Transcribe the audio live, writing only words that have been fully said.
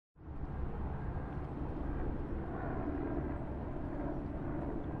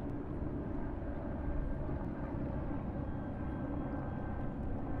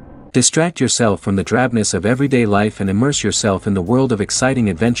Distract yourself from the drabness of everyday life and immerse yourself in the world of exciting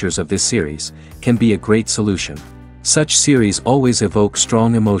adventures of this series, can be a great solution. Such series always evoke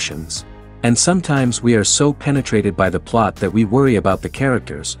strong emotions. And sometimes we are so penetrated by the plot that we worry about the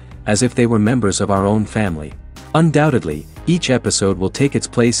characters, as if they were members of our own family. Undoubtedly, each episode will take its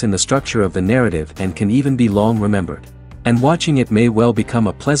place in the structure of the narrative and can even be long remembered. And watching it may well become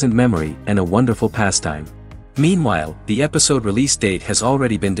a pleasant memory and a wonderful pastime. Meanwhile, the episode release date has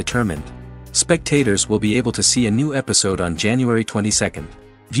already been determined. Spectators will be able to see a new episode on January 22nd.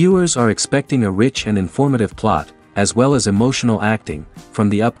 Viewers are expecting a rich and informative plot, as well as emotional acting, from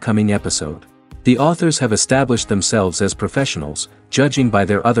the upcoming episode. The authors have established themselves as professionals, judging by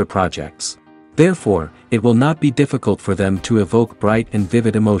their other projects. Therefore, it will not be difficult for them to evoke bright and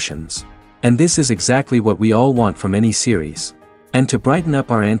vivid emotions. And this is exactly what we all want from any series. And to brighten up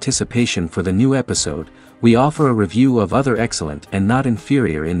our anticipation for the new episode, we offer a review of other excellent and not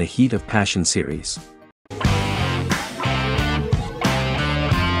inferior in the Heat of Passion series.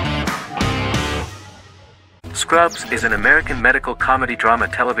 Scrubs is an American medical comedy drama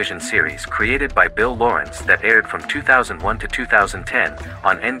television series created by Bill Lawrence that aired from 2001 to 2010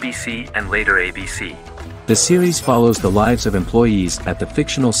 on NBC and later ABC. The series follows the lives of employees at the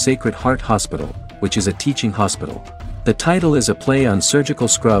fictional Sacred Heart Hospital, which is a teaching hospital. The title is a play on surgical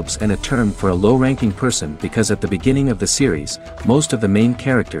scrubs and a term for a low-ranking person because at the beginning of the series, most of the main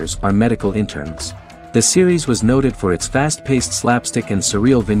characters are medical interns. The series was noted for its fast-paced slapstick and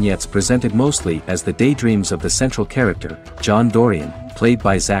surreal vignettes presented mostly as the daydreams of the central character, John Dorian, played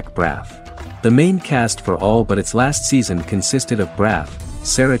by Zach Braff. The main cast for all but its last season consisted of Braff,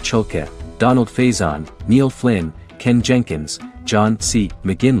 Sarah Chulke, Donald Faison, Neil Flynn, Ken Jenkins, John C.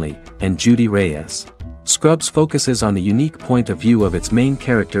 McGinley, and Judy Reyes. Scrubs focuses on the unique point of view of its main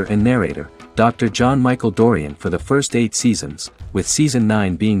character and narrator, Dr. John Michael Dorian for the first 8 seasons, with season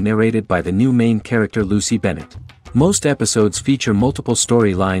 9 being narrated by the new main character Lucy Bennett. Most episodes feature multiple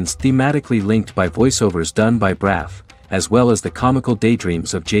storylines thematically linked by voiceovers done by Braff, as well as the comical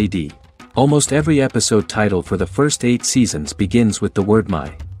daydreams of JD. Almost every episode title for the first 8 seasons begins with the word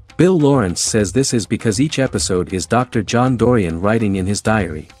my. Bill Lawrence says this is because each episode is Dr. John Dorian writing in his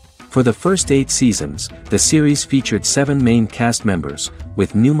diary. For the first 8 seasons, the series featured 7 main cast members,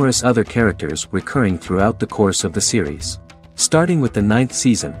 with numerous other characters recurring throughout the course of the series. Starting with the 9th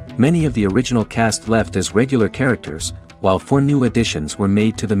season, many of the original cast left as regular characters, while 4 new additions were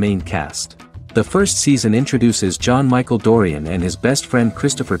made to the main cast. The first season introduces John Michael Dorian and his best friend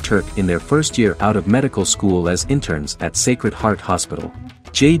Christopher Turk in their first year out of medical school as interns at Sacred Heart Hospital.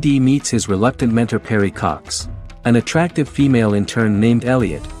 JD meets his reluctant mentor Perry Cox, an attractive female intern named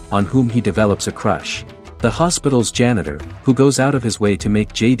Elliot, on whom he develops a crush. The hospital's janitor, who goes out of his way to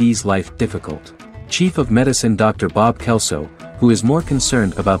make JD's life difficult. Chief of Medicine Dr. Bob Kelso, who is more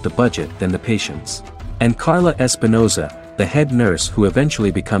concerned about the budget than the patients. And Carla Espinoza, the head nurse who eventually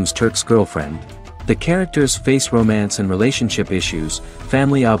becomes Turk's girlfriend. The characters face romance and relationship issues,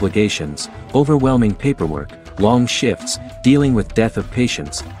 family obligations, overwhelming paperwork, long shifts, dealing with death of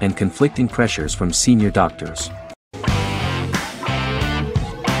patients, and conflicting pressures from senior doctors.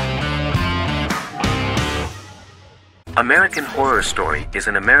 American Horror Story is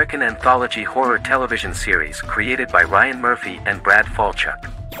an American anthology horror television series created by Ryan Murphy and Brad Falchuk.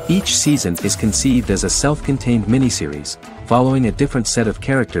 Each season is conceived as a self-contained miniseries, following a different set of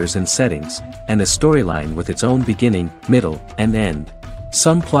characters and settings, and a storyline with its own beginning, middle, and end.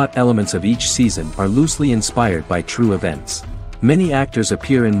 Some plot elements of each season are loosely inspired by true events. Many actors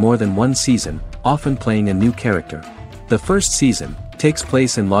appear in more than one season, often playing a new character. The first season takes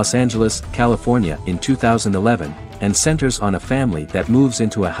place in Los Angeles, California in 2011, and centers on a family that moves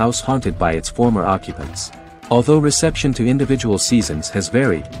into a house haunted by its former occupants. Although reception to individual seasons has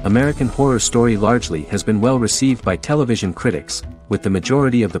varied, American Horror Story largely has been well received by television critics, with the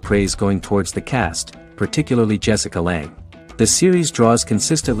majority of the praise going towards the cast, particularly Jessica Lange. The series draws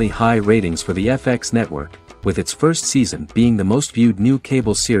consistently high ratings for the FX network, with its first season being the most viewed new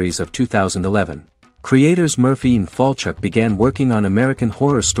cable series of 2011. Creators Murphy and Falchuk began working on American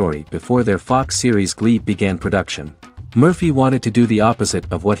Horror Story before their Fox series Glee began production. Murphy wanted to do the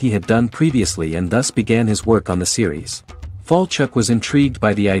opposite of what he had done previously and thus began his work on the series. Falchuk was intrigued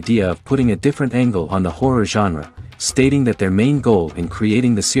by the idea of putting a different angle on the horror genre, stating that their main goal in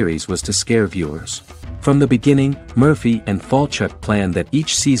creating the series was to scare viewers. From the beginning, Murphy and Falchuk planned that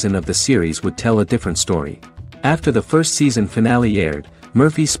each season of the series would tell a different story. After the first season finale aired,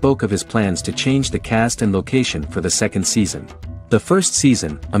 Murphy spoke of his plans to change the cast and location for the second season. The first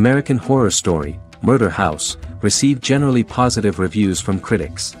season, American Horror Story, Murder House, received generally positive reviews from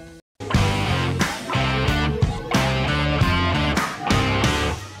critics.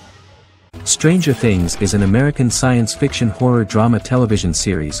 Stranger Things is an American science fiction horror drama television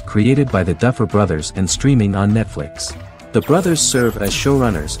series created by the Duffer Brothers and streaming on Netflix. The brothers serve as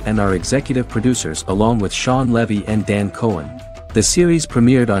showrunners and are executive producers along with Sean Levy and Dan Cohen. The series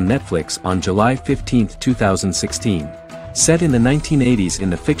premiered on Netflix on July 15, 2016. Set in the 1980s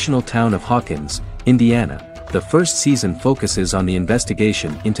in the fictional town of Hawkins, Indiana, the first season focuses on the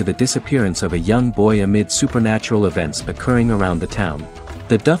investigation into the disappearance of a young boy amid supernatural events occurring around the town.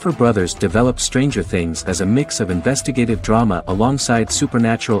 The Duffer Brothers developed Stranger Things as a mix of investigative drama alongside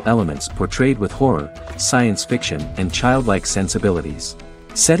supernatural elements portrayed with horror, science fiction, and childlike sensibilities.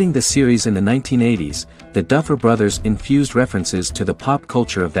 Setting the series in the 1980s, the Duffer Brothers infused references to the pop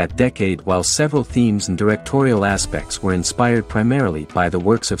culture of that decade while several themes and directorial aspects were inspired primarily by the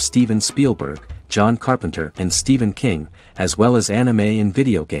works of Steven Spielberg, John Carpenter and Stephen King, as well as anime and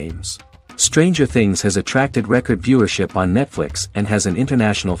video games. Stranger Things has attracted record viewership on Netflix and has an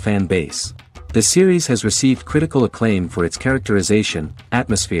international fan base. The series has received critical acclaim for its characterization,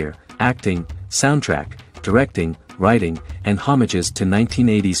 atmosphere, acting, soundtrack, directing, writing, and homages to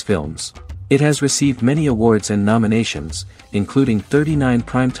 1980s films. It has received many awards and nominations, including 39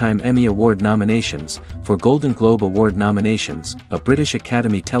 Primetime Emmy Award nominations, 4 Golden Globe Award nominations, a British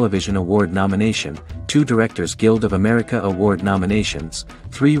Academy Television Award nomination, 2 Directors Guild of America Award nominations,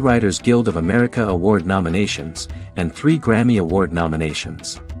 3 Writers Guild of America Award nominations, and 3 Grammy Award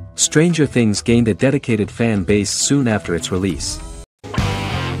nominations. Stranger Things gained a dedicated fan base soon after its release.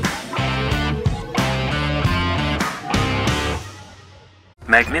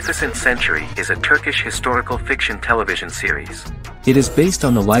 Magnificent Century is a Turkish historical fiction television series. It is based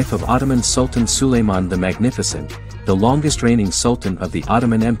on the life of Ottoman Sultan Süleyman the Magnificent, the longest reigning sultan of the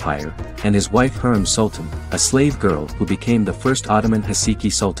Ottoman Empire, and his wife Hürrem Sultan, a slave girl who became the first Ottoman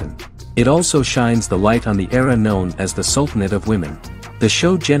Haseki Sultan. It also shines the light on the era known as the Sultanate of Women. The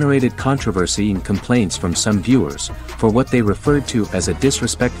show generated controversy and complaints from some viewers, for what they referred to as a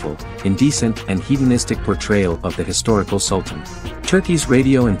disrespectful, indecent and hedonistic portrayal of the historical sultan. Turkey's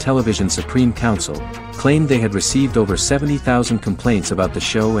Radio and Television Supreme Council claimed they had received over 70,000 complaints about the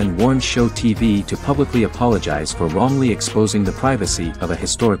show and warned Show TV to publicly apologize for wrongly exposing the privacy of a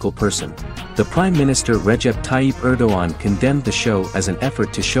historical person. The Prime Minister Recep Tayyip Erdogan condemned the show as an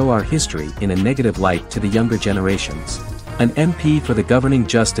effort to show our history in a negative light to the younger generations. An MP for the governing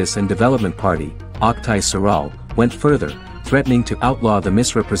Justice and Development Party, Oktay Saral, went further, threatening to outlaw the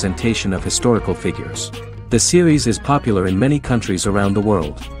misrepresentation of historical figures. The series is popular in many countries around the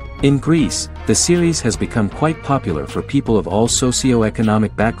world. In Greece, the series has become quite popular for people of all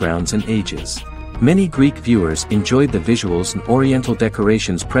socio-economic backgrounds and ages. Many Greek viewers enjoyed the visuals and oriental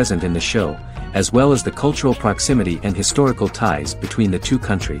decorations present in the show, as well as the cultural proximity and historical ties between the two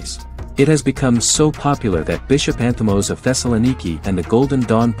countries. It has become so popular that Bishop Anthemos of Thessaloniki and the Golden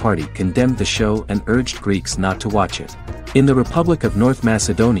Dawn Party condemned the show and urged Greeks not to watch it. In the Republic of North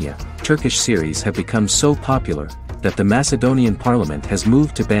Macedonia, Turkish series have become so popular that the Macedonian parliament has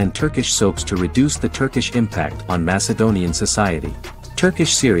moved to ban Turkish soaps to reduce the Turkish impact on Macedonian society.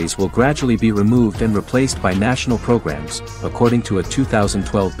 Turkish series will gradually be removed and replaced by national programs, according to a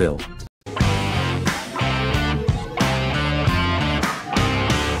 2012 bill.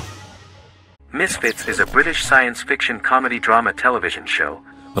 Misfits is a British science fiction comedy drama television show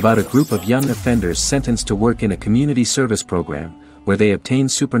about a group of young offenders sentenced to work in a community service program, where they obtain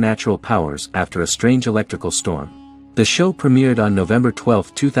supernatural powers after a strange electrical storm. The show premiered on November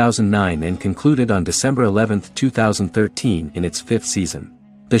 12, 2009 and concluded on December 11, 2013 in its 5th season.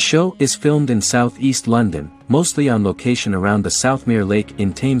 The show is filmed in southeast London, mostly on location around the Southmere Lake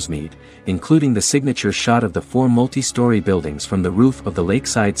in Thamesmead, including the signature shot of the 4 multi-story buildings from the roof of the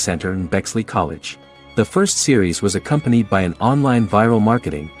Lakeside Centre and Bexley College. The first series was accompanied by an online viral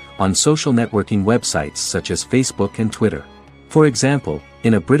marketing on social networking websites such as Facebook and Twitter. For example,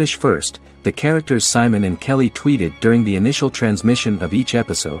 in a British first, the characters Simon and Kelly tweeted during the initial transmission of each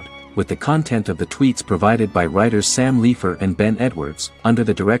episode, with the content of the tweets provided by writers Sam Leifer and Ben Edwards, under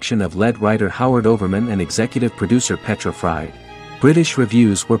the direction of lead writer Howard Overman and executive producer Petra Fried. British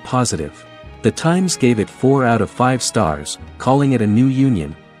reviews were positive. The Times gave it 4 out of 5 stars, calling it a new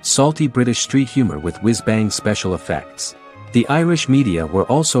union, salty British street humour with whiz-bang special effects. The Irish media were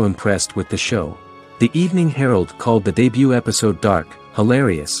also impressed with the show. The Evening Herald called the debut episode dark,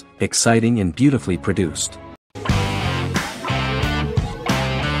 hilarious, exciting and beautifully produced.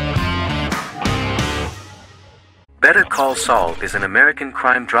 Better Call Saul is an American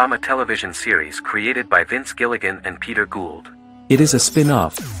crime drama television series created by Vince Gilligan and Peter Gould. It is a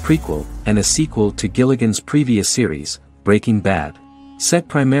spin-off, prequel, and a sequel to Gilligan's previous series, Breaking Bad. Set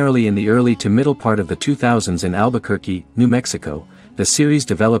primarily in the early to middle part of the 2000s in Albuquerque, New Mexico, the series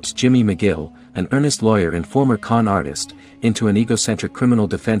develops Jimmy McGill, an earnest lawyer and former con artist, into an egocentric criminal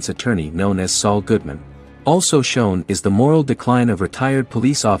defense attorney known as Saul Goodman. Also shown is the moral decline of retired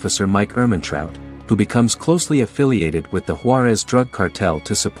police officer Mike Ehrmantraut, who becomes closely affiliated with the Juarez drug cartel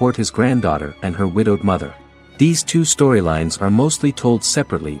to support his granddaughter and her widowed mother. These two storylines are mostly told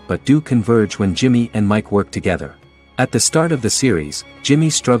separately but do converge when Jimmy and Mike work together. At the start of the series,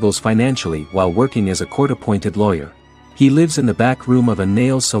 Jimmy struggles financially while working as a court-appointed lawyer. He lives in the back room of a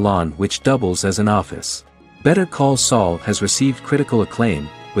nail salon which doubles as an office. Better Call Saul has received critical acclaim,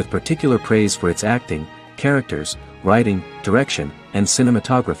 with particular praise for its acting, characters, writing, direction, and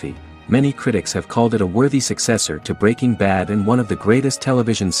cinematography. Many critics have called it a worthy successor to Breaking Bad and one of the greatest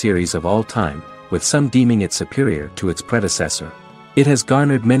television series of all time, with some deeming it superior to its predecessor. It has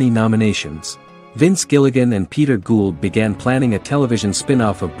garnered many nominations. Vince Gilligan and Peter Gould began planning a television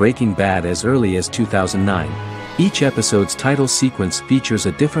spin-off of Breaking Bad as early as 2009. Each episode's title sequence features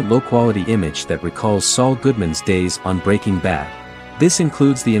a different low-quality image that recalls Saul Goodman's days on Breaking Bad. This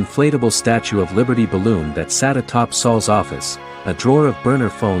includes the inflatable Statue of Liberty balloon that sat atop Saul's office, a drawer of burner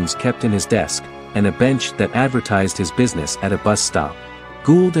phones kept in his desk, and a bench that advertised his business at a bus stop.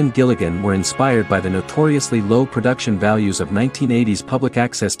 Gould and Gilligan were inspired by the notoriously low production values of 1980s public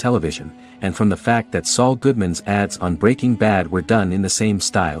access television, and from the fact that Saul Goodman's ads on Breaking Bad were done in the same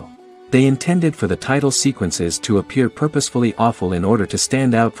style. They intended for the title sequences to appear purposefully awful in order to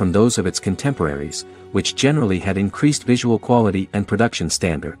stand out from those of its contemporaries, which generally had increased visual quality and production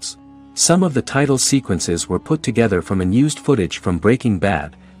standards. Some of the title sequences were put together from unused footage from Breaking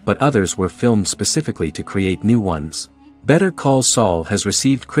Bad, but others were filmed specifically to create new ones. Better Call Saul has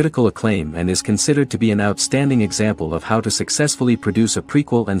received critical acclaim and is considered to be an outstanding example of how to successfully produce a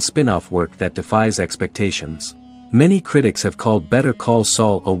prequel and spin-off work that defies expectations. Many critics have called Better Call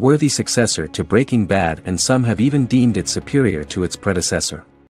Saul a worthy successor to Breaking Bad, and some have even deemed it superior to its predecessor.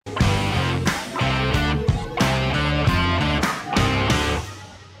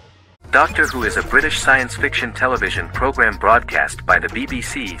 Doctor Who is a British science fiction television program broadcast by the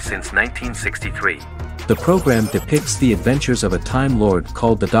BBC since 1963. The program depicts the adventures of a Time Lord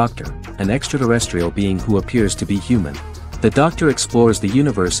called the Doctor, an extraterrestrial being who appears to be human. The Doctor explores the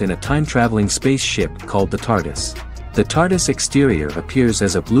universe in a time-traveling spaceship called the TARDIS. The TARDIS exterior appears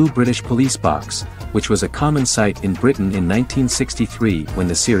as a blue British police box, which was a common sight in Britain in 1963 when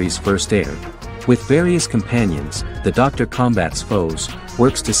the series first aired. With various companions, the Doctor combats foes,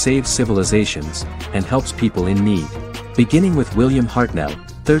 works to save civilizations, and helps people in need. Beginning with William Hartnell,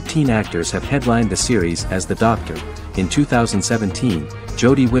 13 actors have headlined the series as the Doctor. In 2017,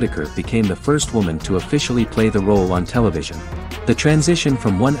 Jodie Whittaker became the first woman to officially play the role on television. The transition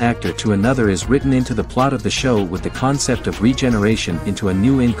from one actor to another is written into the plot of the show with the concept of regeneration into a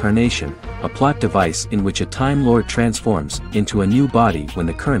new incarnation, a plot device in which a Time Lord transforms into a new body when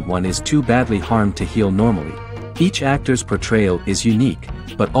the current one is too badly harmed to heal normally. Each actor's portrayal is unique,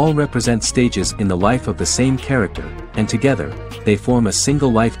 but all represent stages in the life of the same character, and together, they form a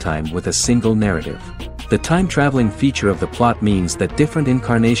single lifetime with a single narrative. The time-traveling feature of the plot means that different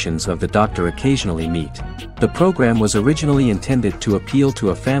incarnations of the Doctor occasionally meet. The program was originally intended to appeal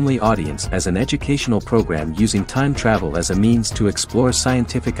to a family audience as an educational program using time travel as a means to explore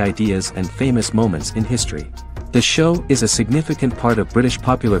scientific ideas and famous moments in history. The show is a significant part of British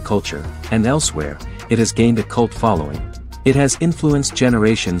popular culture, and elsewhere, it has gained a cult following. It has influenced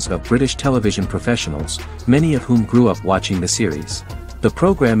generations of British television professionals, many of whom grew up watching the series. The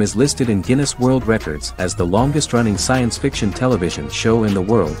program is listed in Guinness World Records as the longest-running science fiction television show in the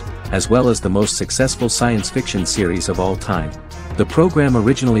world, as well as the most successful science fiction series of all time. The program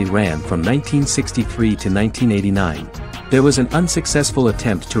originally ran from 1963 to 1989. There was an unsuccessful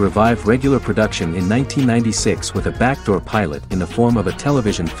attempt to revive regular production in 1996 with a backdoor pilot in the form of a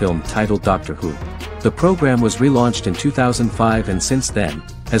television film titled Doctor Who. The program was relaunched in 2005 and since then,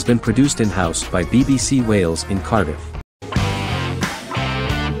 has been produced in-house by BBC Wales in Cardiff.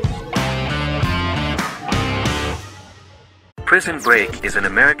 Prison Break is an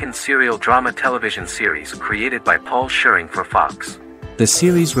American serial drama television series created by Paul Scheuring for Fox. The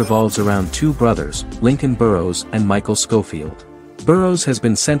series revolves around two brothers, Lincoln Burrows and Michael Schofield. Burrows has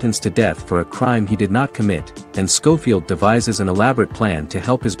been sentenced to death for a crime he did not commit, and Schofield devises an elaborate plan to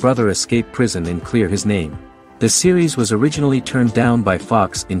help his brother escape prison and clear his name. The series was originally turned down by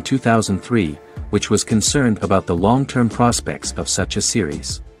Fox in 2003, which was concerned about the long-term prospects of such a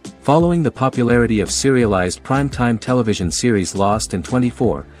series. Following the popularity of serialized primetime television series Lost and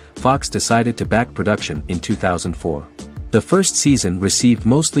 24, Fox decided to back production in 2004. The first season received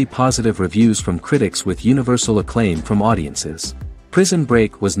mostly positive reviews from critics with universal acclaim from audiences. Prison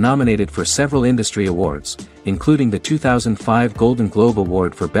Break was nominated for several industry awards, including the 2005 Golden Globe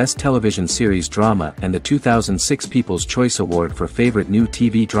Award for Best Television Series Drama and the 2006 People's Choice Award for Favorite New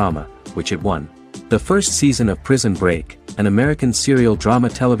TV Drama, which it won. The first season of Prison Break, an American serial drama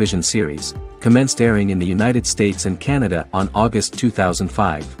television series, commenced airing in the United States and Canada on August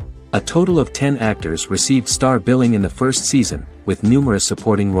 2005. A total of 10 actors received star billing in the first season, with numerous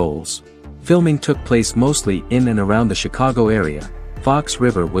supporting roles. Filming took place mostly in and around the Chicago area. Fox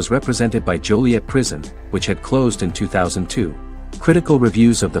River was represented by Joliet Prison, which had closed in 2002. Critical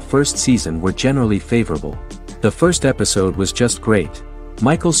reviews of the first season were generally favorable. The first episode was just great.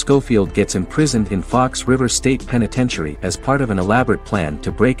 Michael Scofield gets imprisoned in Fox River State Penitentiary as part of an elaborate plan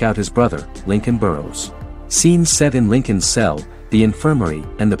to break out his brother, Lincoln Burrows. Scenes set in Lincoln's cell, the infirmary,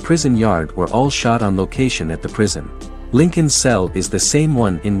 and the prison yard were all shot on location at the prison. Lincoln's cell is the same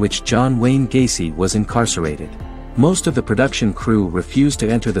one in which John Wayne Gacy was incarcerated. Most of the production crew refused to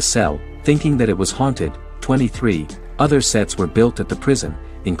enter the cell, thinking that it was haunted. 23 other sets were built at the prison,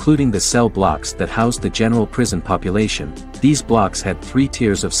 including the cell blocks that housed the general prison population. These blocks had 3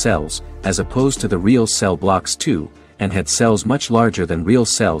 tiers of cells, as opposed to the real cell blocks 2, and had cells much larger than real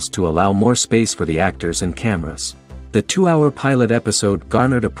cells to allow more space for the actors and cameras. The 2-hour pilot episode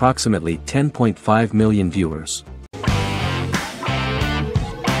garnered approximately 10.5 million viewers.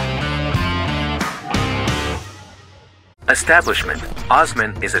 Establishment.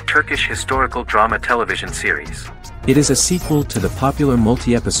 Osman is a Turkish historical drama television series. It is a sequel to the popular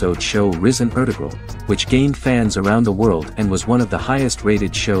multi-episode show Risen Ertugrul, which gained fans around the world and was one of the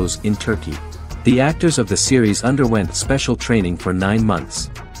highest-rated shows in Turkey. The actors of the series underwent special training for 9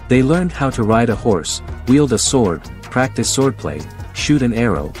 months. They learned how to ride a horse, wield a sword, practice swordplay, shoot an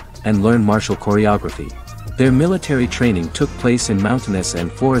arrow, and learn martial choreography. Their military training took place in mountainous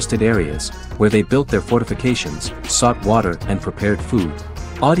and forested areas, where they built their fortifications, sought water and prepared food.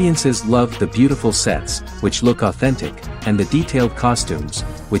 Audiences loved the beautiful sets, which look authentic, and the detailed costumes,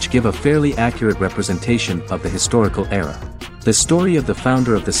 which give a fairly accurate representation of the historical era. The story of the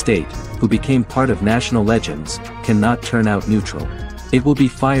founder of the state, who became part of national legends, cannot turn out neutral. It will be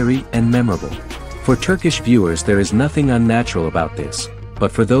fiery and memorable. For Turkish viewers there is nothing unnatural about this,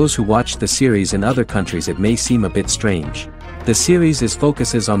 but for those who watch the series in other countries it may seem a bit strange. The series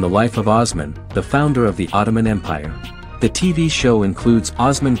focuses on the life of Osman, the founder of the Ottoman Empire. The TV show includes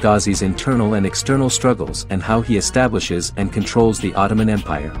Osman Ghazi's internal and external struggles and how he establishes and controls the Ottoman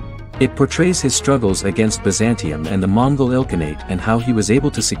Empire. It portrays his struggles against Byzantium and the Mongol Ilkhanate and how he was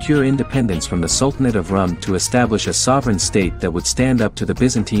able to secure independence from the Sultanate of Rum to establish a sovereign state that would stand up to the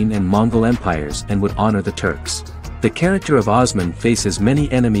Byzantine and Mongol empires and would honor the Turks. The character of Osman faces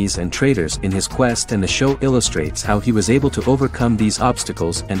many enemies and traitors in his quest, and the show illustrates how he was able to overcome these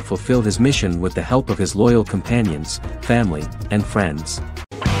obstacles and fulfill his mission with the help of his loyal companions, family, and friends.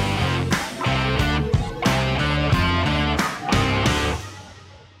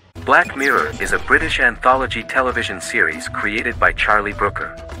 Black Mirror is a British anthology television series created by Charlie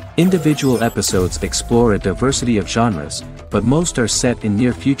Brooker. Individual episodes explore a diversity of genres, but most are set in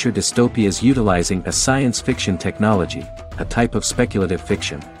near-future dystopias utilizing a science fiction technology, a type of speculative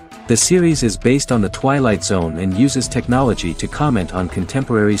fiction. The series is based on the Twilight Zone and uses technology to comment on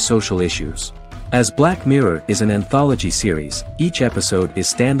contemporary social issues. As Black Mirror is an anthology series, each episode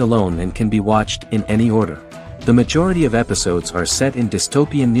is standalone and can be watched in any order. The majority of episodes are set in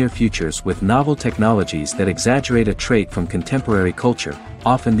dystopian near futures with novel technologies that exaggerate a trait from contemporary culture,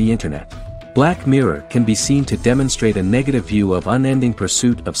 often the internet. Black Mirror can be seen to demonstrate a negative view of unending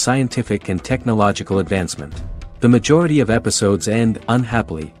pursuit of scientific and technological advancement. The majority of episodes end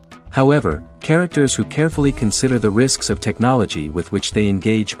unhappily. However, characters who carefully consider the risks of technology with which they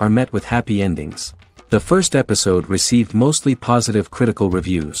engage are met with happy endings. The first episode received mostly positive critical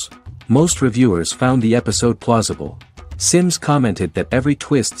reviews. Most reviewers found the episode plausible. Sims commented that every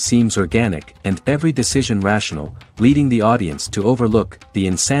twist seems organic and every decision rational, leading the audience to overlook the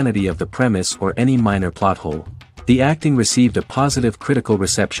insanity of the premise or any minor plot hole. The acting received a positive critical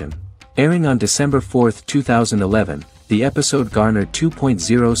reception. Airing on December 4, 2011, the episode garnered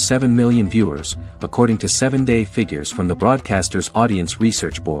 2.07 million viewers, according to 7-day figures from the broadcaster's Audience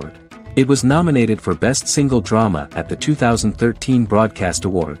Research Board. It was nominated for Best Single Drama at the 2013 Broadcast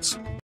Awards.